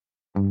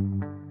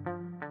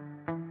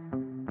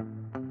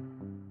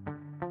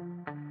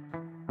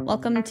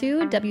Welcome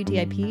to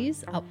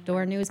WTIP's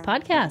Outdoor News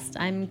Podcast.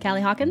 I'm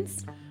Callie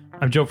Hawkins.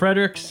 I'm Joe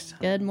Fredericks.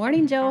 Good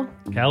morning, Joe.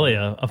 Callie,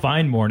 a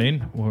fine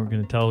morning. We're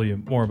going to tell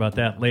you more about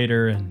that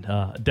later and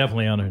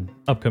definitely on an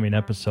upcoming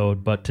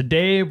episode. But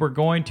today we're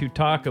going to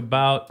talk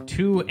about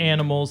two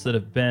animals that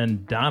have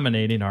been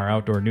dominating our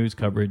outdoor news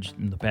coverage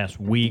in the past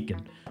week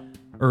and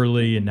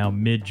early and now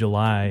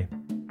mid-July.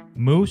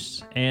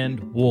 Moose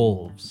and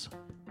wolves.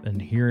 Been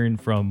hearing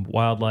from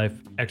wildlife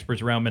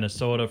experts around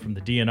Minnesota, from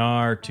the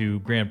DNR to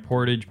Grand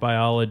Portage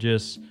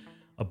biologists,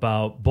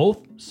 about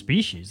both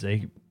species.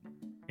 They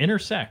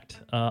intersect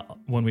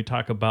when we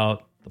talk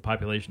about the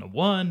population of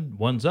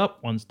one's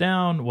up, one's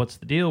down. What's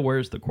the deal?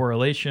 Where's the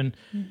correlation?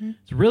 Mm-hmm.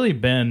 It's really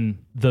been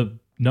the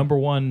number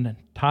one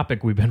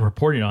topic we've been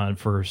reporting on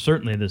for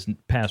certainly this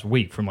past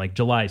week. From like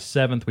July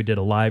 7th, we did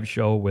a live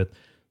show with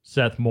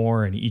Seth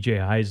Moore and EJ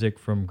Issac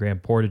from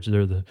Grand Portage.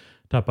 They're the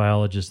top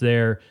biologists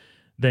there.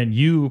 Then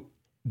you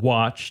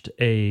watched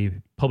a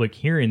public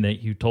hearing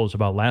that you told us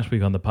about last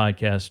week on the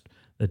podcast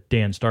that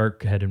Dan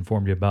Stark had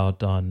informed you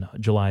about on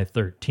July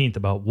 13th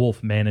about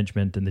wolf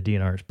management and the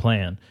DNR's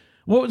plan.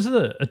 What was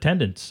the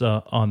attendance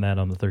on that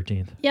on the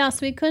 13th? Yeah,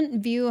 so we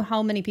couldn't view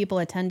how many people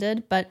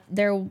attended, but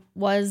there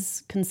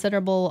was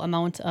considerable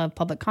amount of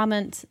public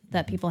comment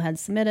that people had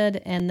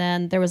submitted, and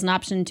then there was an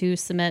option to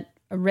submit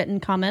a written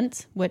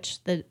comment,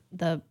 which the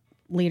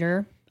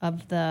leader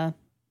of the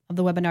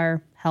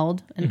webinar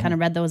held and kind of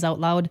read those out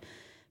loud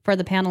for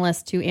the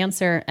panelists to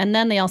answer. And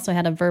then they also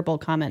had a verbal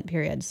comment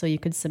period, so you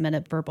could submit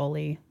it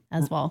verbally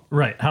as well.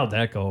 Right. How'd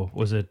that go?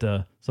 Was it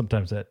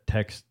sometimes that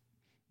text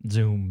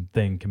Zoom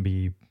thing can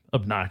be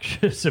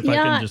obnoxious, if I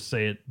can just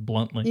say it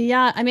bluntly?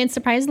 Yeah. I mean,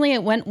 surprisingly,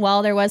 it went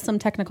well. There was some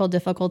technical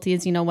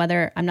difficulties,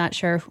 whether, I'm not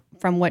sure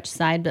from which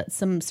side, but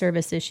some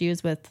service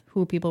issues with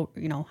who people,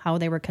 how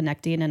they were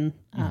connecting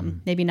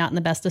and maybe not in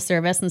the best of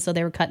service. And so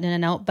they were cutting in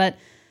and out. But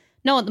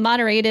no,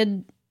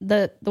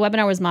 the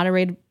webinar was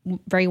moderated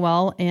very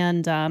well,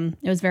 and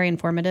it was very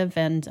informative.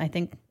 And I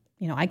think,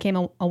 I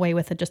came away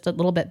with just a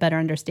little bit better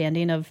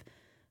understanding of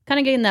kind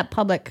of getting that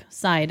public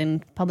side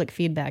and public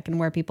feedback and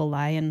where people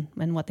lie and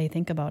what they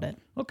think about it.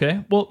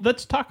 Okay. Well,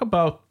 let's talk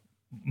about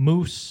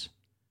moose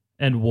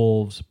and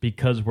wolves,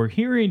 because we're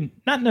hearing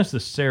not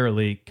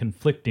necessarily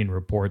conflicting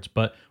reports,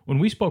 but when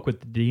we spoke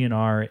with the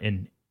DNR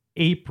in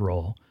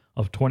April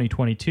of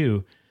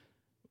 2022,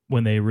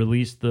 when they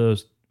released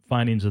the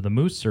findings of the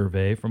moose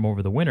survey from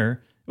over the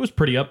winter, it was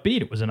pretty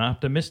upbeat. It was an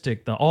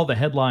optimistic, all the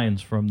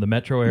headlines from the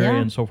metro area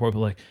and so forth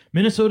were like,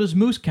 Minnesota's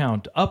moose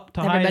count up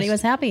to Everybody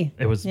was happy.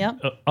 It was an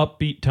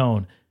upbeat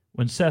tone.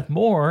 When Seth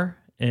Moore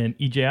and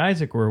EJ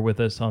Issac were with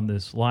us on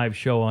this live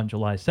show on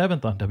July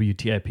 7th on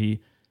WTIP,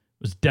 it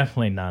was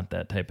definitely not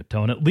that type of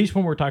tone, at least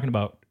when we're talking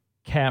about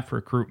calf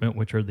recruitment,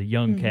 which are the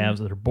young calves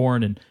that are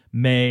born in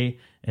May,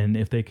 and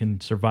if they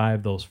can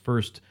survive those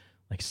first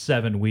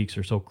 7 weeks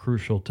or so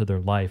crucial to their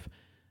life.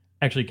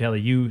 Actually, Kelly,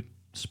 you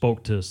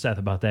spoke to Seth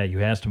about that.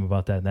 You asked him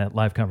about that in that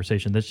live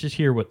conversation. Let's just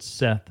hear what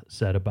Seth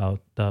said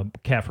about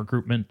calf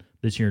recruitment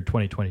this year in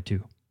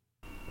 2022.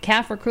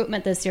 Calf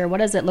recruitment this year, what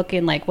is it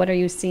looking like? What are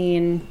you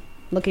seeing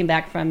looking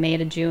back from May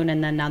to June,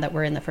 and then now that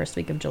we're in the first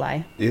week of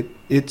July?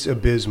 It's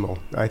abysmal.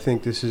 I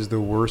think this is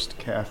the worst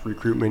calf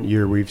recruitment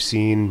year we've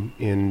seen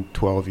in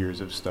 12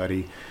 years of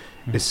study.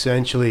 Mm-hmm.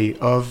 Essentially,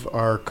 of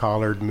our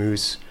collared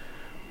moose,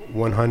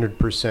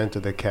 100%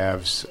 of the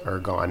calves are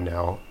gone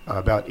now.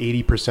 About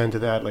 80% of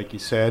that, like you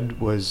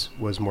said, was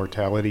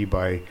mortality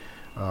by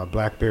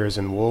black bears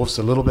and wolves.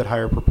 A little bit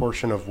higher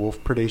proportion of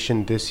wolf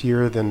predation this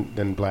year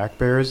than black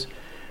bears.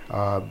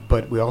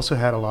 But we also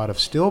had a lot of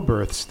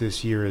stillbirths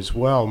this year as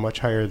well, much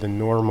higher than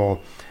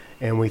normal.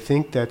 And we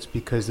think that's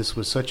because this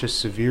was such a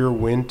severe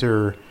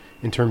winter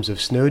in terms of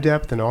snow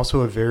depth, and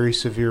also a very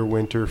severe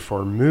winter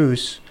for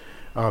moose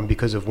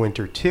because of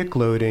winter tick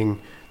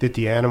loading, that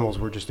the animals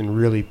were just in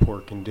really poor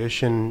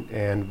condition,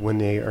 and when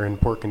they are in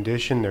poor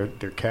condition,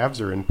 their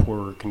calves are in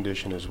poorer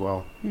condition as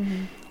well.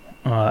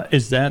 Mm-hmm.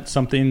 Is that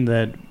something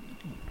that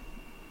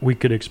we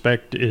could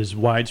expect is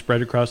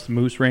widespread across the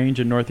moose range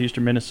in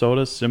northeastern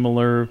Minnesota,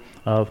 similar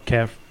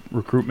calf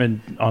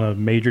recruitment on a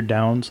major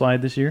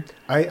downslide this year?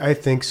 I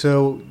think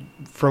so.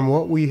 From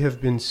what we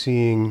have been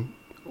seeing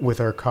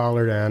with our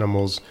collared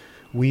animals,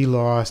 we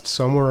lost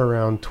somewhere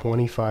around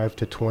 25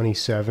 to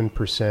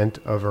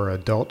 27% of our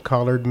adult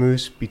collared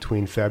moose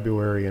between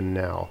February and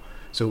now.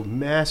 So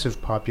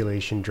massive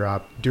population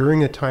drop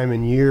during a time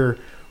in year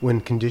when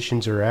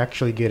conditions are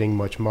actually getting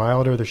much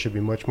milder. There should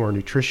be much more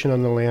nutrition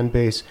on the land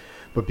base.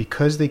 But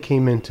because they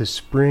came into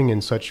spring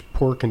in such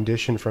poor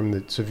condition from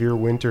the severe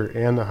winter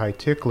and the high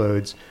tick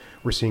loads,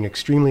 we're seeing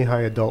extremely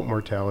high adult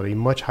mortality,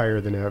 much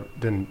higher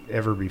than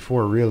ever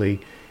before,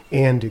 really,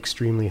 and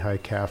extremely high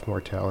calf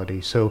mortality.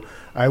 So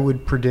I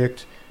would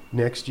predict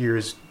next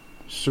year's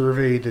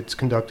survey that's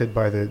conducted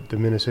by the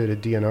Minnesota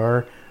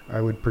DNR,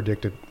 I would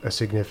predict a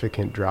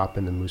significant drop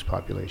in the moose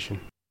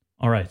population.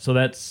 All right, so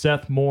that's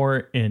Seth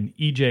Moore and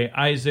EJ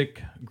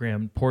Issac,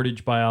 Grand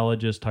Portage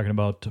biologist, talking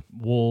about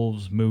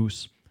wolves,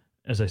 moose.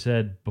 as I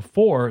said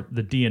before,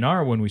 the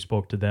DNR, when we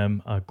spoke to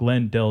them,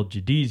 Glenn Del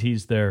Giudice,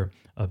 he's their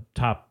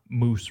top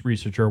moose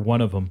researcher,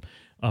 one of them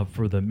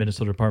for the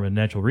Minnesota Department of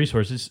Natural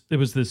Resources. It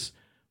was this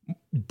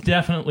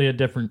definitely a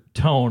different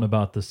tone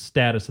about the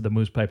status of the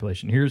moose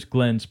population. Here's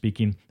Glenn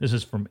speaking. This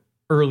is from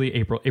early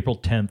April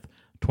 10th,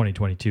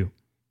 2022.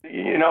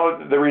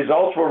 The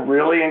results were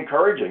really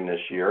encouraging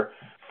this year.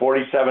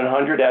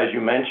 4,700, as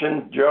you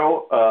mentioned,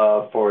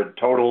 Joe, for a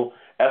total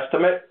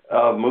estimate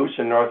of moose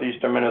in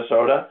northeastern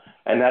Minnesota.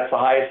 And that's the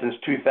highest since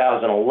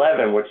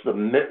 2011, which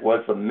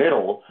was the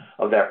middle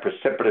of that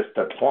precipitous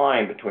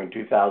decline between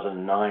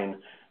 2009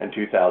 and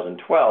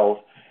 2012.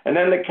 And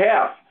then the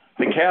calf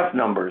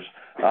numbers,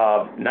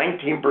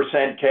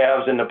 19%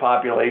 calves in the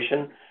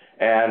population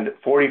and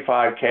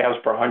 45 calves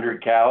per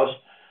 100 cows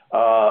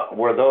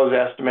were those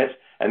estimates.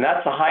 And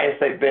that's the highest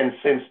they've been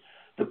since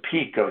the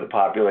peak of the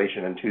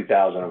population in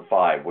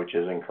 2005, which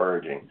is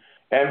encouraging.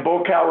 And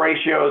bull-cow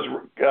ratios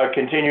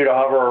continue to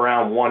hover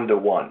around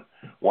 1-to-1,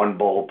 one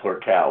bull per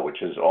cow,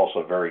 which is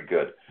also very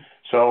good.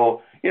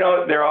 So,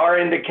 there are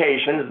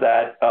indications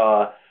that,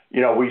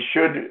 we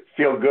should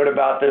feel good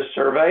about this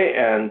survey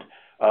and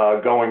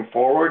going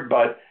forward.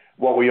 But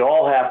what we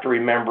all have to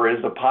remember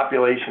is the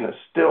population is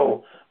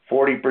still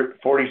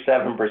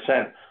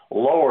 47%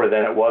 lower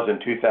than it was in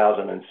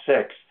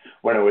 2006,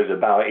 when it was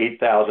about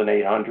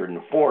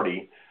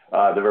 8,840,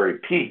 the very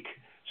peak.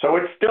 So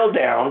it's still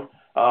down,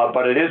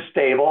 but it is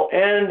stable,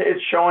 and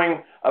it's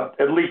showing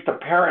at least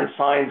apparent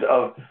signs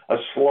of a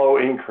slow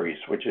increase,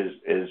 which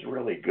is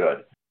really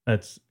good.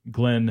 That's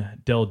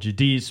Glenn Del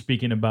Giudice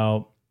speaking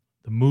about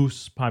the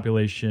moose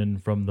population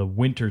from the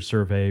winter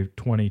survey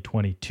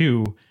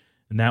 2022,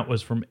 and that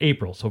was from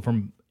April. So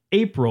from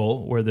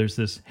April, where there's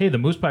this, hey, the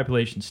moose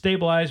population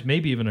stabilized,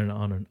 maybe even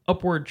on an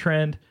upward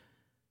trend,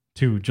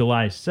 to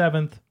July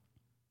 7th,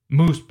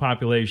 moose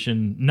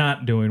population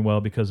not doing well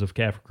because of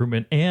calf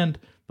recruitment and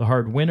the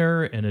hard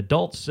winter and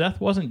adults.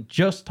 Seth wasn't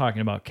just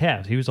talking about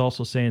calves. He was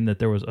also saying that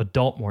there was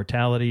adult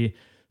mortality,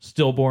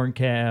 stillborn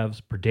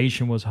calves,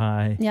 predation was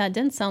high. Yeah, it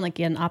didn't sound like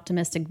he had an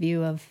optimistic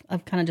view of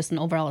kind of just an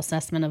overall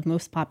assessment of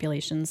moose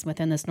populations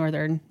within this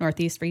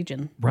northeast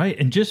region. Right,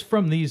 and just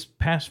from these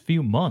past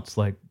few months,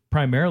 like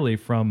primarily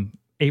from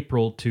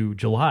April to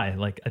July,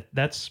 like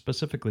that's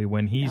specifically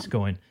when he's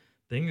going,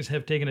 things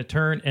have taken a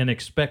turn, and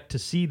expect to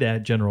see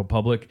that general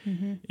public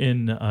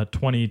in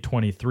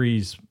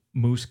 2023's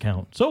moose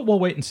count. So we'll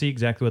wait and see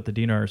exactly what the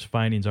DNR's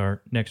findings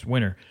are next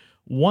winter.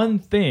 One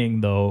thing,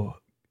 though,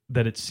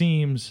 that it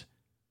seems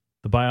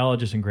the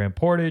biologists in Grand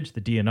Portage,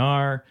 the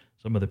DNR,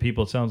 some of the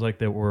people, it sounds like,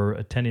 that were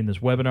attending this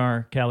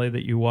webinar, Callie,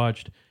 that you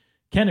watched,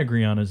 can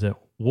agree on is that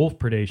wolf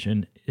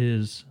predation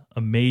is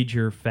a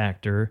major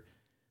factor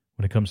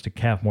when it comes to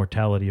calf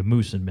mortality of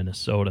moose in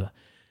Minnesota.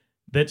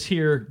 Let's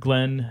hear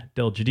Glenn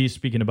Del Giudice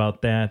speaking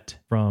about that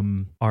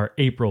from our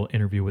April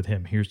interview with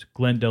him. Here's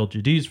Glenn Del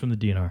Giudice from the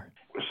DNR.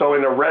 So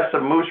in the rest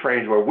of moose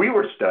range where we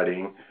were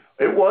studying,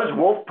 it was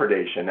wolf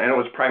predation, and it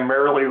was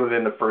primarily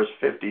within the first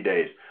 50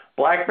 days.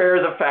 Black bear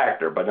is a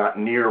factor, but not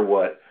near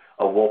what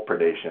a wolf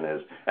predation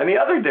is. And the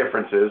other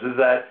difference is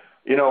that,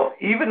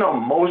 even though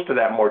most of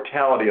that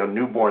mortality on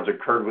newborns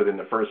occurred within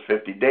the first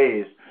 50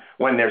 days,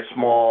 when they're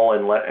small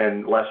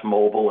and less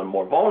mobile and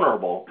more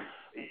vulnerable,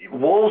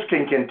 wolves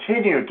can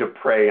continue to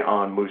prey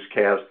on moose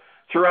calves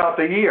throughout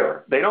the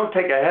year. They don't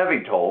take a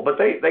heavy toll, but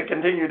they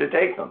continue to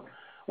take them.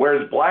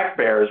 Whereas black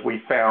bears,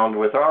 we found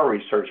with our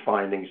research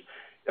findings,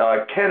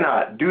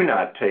 do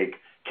not take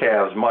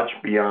calves much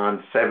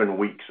beyond 7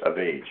 weeks of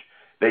age.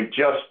 They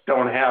just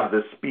don't have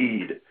the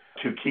speed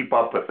to keep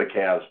up with the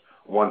calves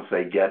once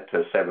they get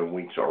to 7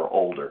 weeks or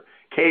older.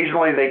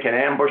 Occasionally they can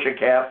ambush a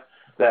calf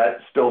that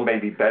still may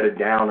be bedded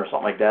down or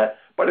something like that,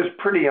 but it's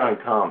pretty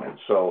uncommon.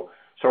 So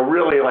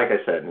really, like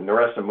I said, in the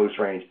rest of moose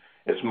range,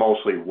 it's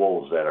mostly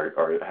wolves that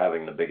are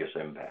having the biggest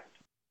impact.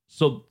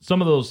 So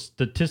some of those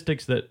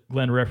statistics that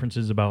Glenn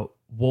references about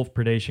wolf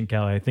predation,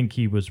 Callie, I think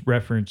he was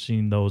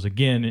referencing those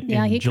again in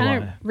July. Yeah, he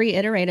kind of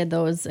reiterated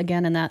those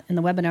again in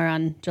the webinar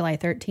on July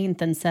 13th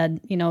and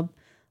said,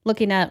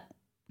 looking at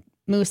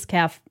moose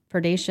calf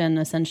predation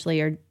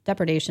essentially, or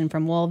depredation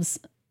from wolves,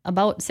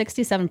 about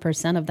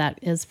 67% of that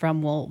is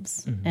from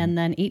wolves, and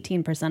then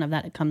 18% of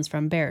that comes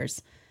from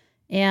bears.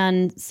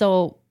 And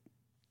so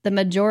the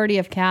majority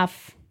of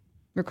calf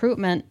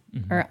recruitment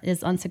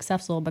is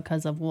unsuccessful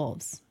because of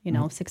wolves.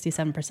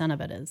 67%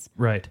 of it is.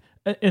 Right.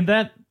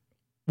 And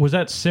was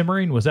that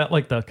simmering? Was that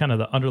like the kind of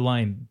the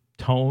underlying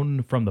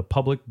tone from the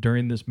public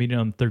during this meeting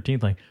on the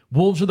 13th? Like,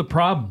 wolves are the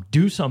problem.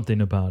 Do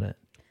something about it.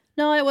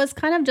 No, it was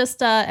kind of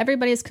just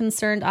everybody's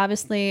concerned,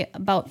 obviously,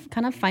 about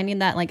kind of finding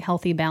that like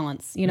healthy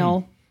balance,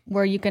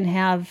 where you can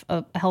have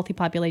a healthy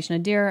population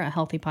of deer, a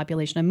healthy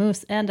population of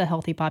moose, and a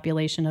healthy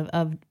population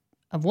of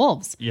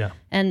wolves. Yeah.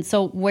 And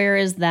so where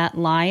is that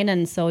line?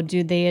 And so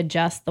do they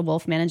adjust the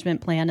wolf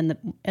management plan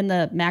and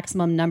the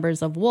maximum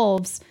numbers of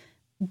wolves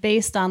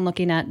based on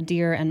looking at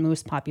deer and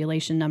moose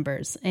population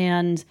numbers?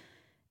 And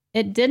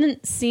it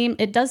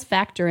does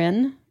factor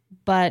in,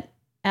 but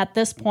at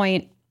this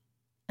point,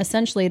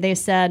 essentially they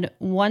said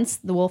once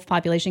the wolf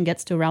population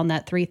gets to around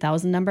that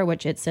 3,000 number,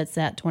 which it sits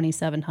at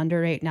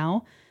 2,700 right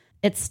now,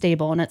 it's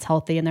stable and it's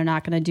healthy, and they're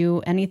not going to do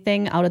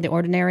anything out of the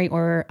ordinary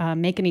or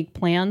make any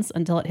plans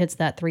until it hits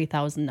that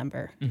 3,000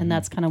 number. Mm-hmm. And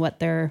that's kind of what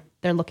they're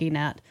looking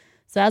at.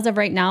 So as of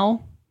right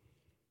now,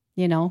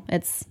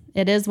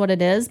 it is what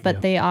it is,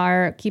 but they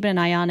are keeping an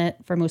eye on it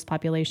for moose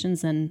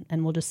populations, and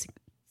we'll just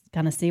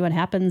kind of see what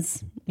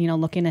happens,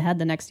 looking ahead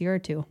the next year or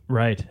two.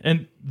 Right.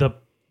 And the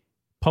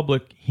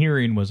public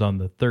hearing was on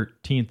the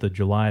 13th of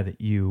July that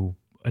you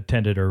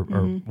attended or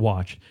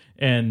watched.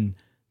 And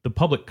the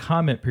public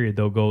comment period,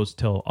 though, goes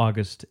till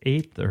August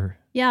 8th or...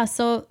 Yeah,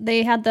 so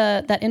they had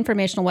that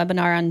informational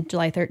webinar on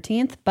July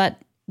 13th, but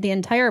the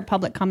entire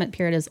public comment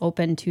period is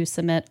open to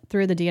submit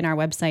through the DNR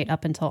website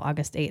up until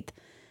August 8th.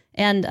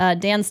 And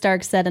Dan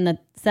Stark said in the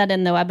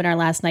webinar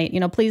last night,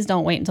 please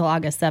don't wait until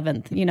August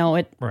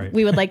 7th. Right.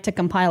 We would like to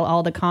compile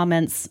all the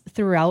comments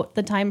throughout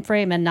the time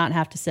frame and not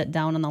have to sit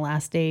down on the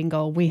last day and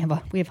go, we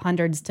have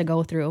hundreds to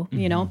go through,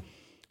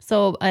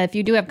 So if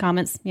you do have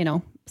comments,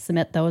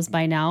 submit those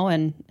by now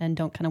and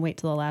don't kind of wait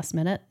till the last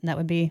minute. And that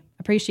would be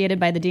appreciated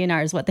by the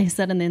DNR is what they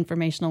said in the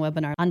informational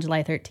webinar on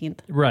July 13th.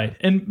 Right.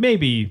 And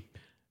maybe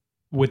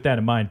with that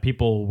in mind,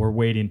 people were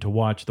waiting to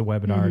watch the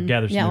webinar,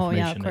 gather some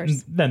information, of course.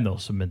 and then they'll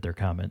submit their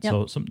comments.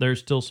 Yep. So there's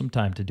still some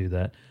time to do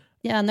that.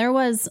 Yeah, and there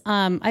was,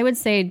 I would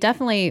say,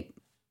 definitely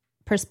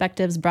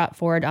perspectives brought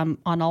forward on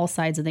all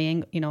sides of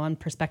the, on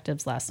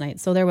perspectives last night.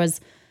 So there was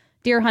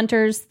deer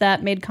hunters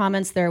that made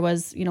comments. There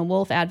was,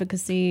 wolf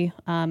advocacy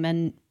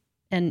and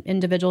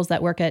individuals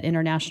that work at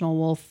international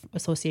wolf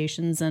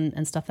associations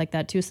and stuff like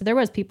that too. So there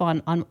was people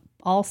on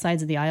all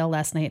sides of the aisle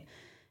last night.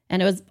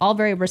 And it was all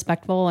very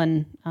respectful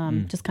and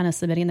just kind of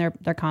submitting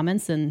their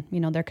comments and,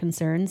 their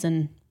concerns.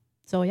 And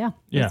so, yeah.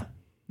 Yeah.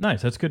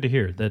 Nice. That's good to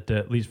hear that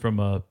at least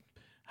from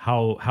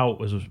how it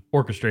was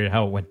orchestrated,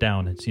 how it went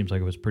down, it seems like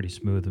it was pretty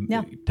smooth.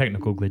 Yeah.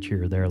 Technical glitch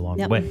here or there along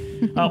the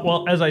way.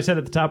 Well, as I said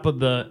at the top of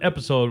the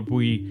episode,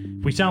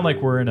 we sound like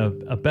we're in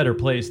a better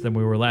place than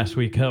we were last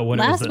week.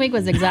 Last week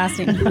was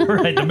exhausting.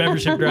 Right. The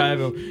membership drive.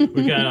 We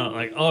kind of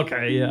like,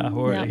 okay,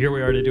 here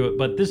we are to do it.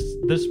 But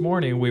this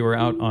morning we were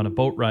out on a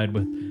boat ride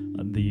with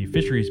the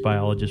fisheries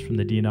biologist from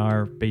the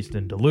DNR based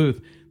in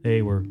Duluth.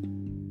 They were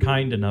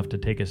kind enough to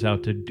take us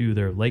out to do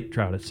their lake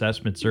trout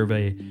assessment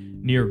survey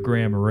near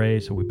Grand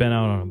Marais. So we've been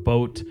out on a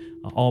boat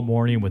all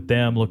morning with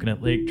them looking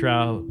at lake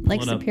trout.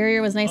 Lake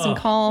Superior was nice and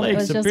calm. Lake it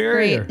was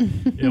Superior.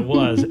 Just great. It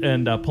was.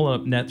 And pulling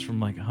up nets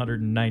from like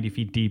 190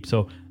 feet deep.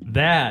 So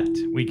that,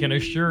 we can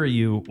assure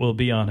you, will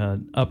be on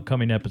an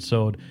upcoming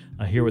episode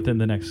here within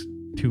the next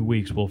 2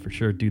 weeks. We'll for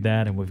sure do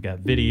that, and we've got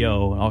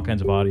video and all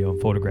kinds of audio and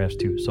photographs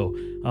too. So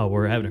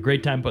we're having a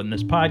great time putting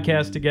this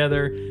podcast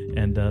together,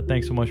 and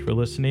thanks so much for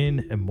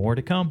listening, and more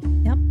to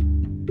come. Yep.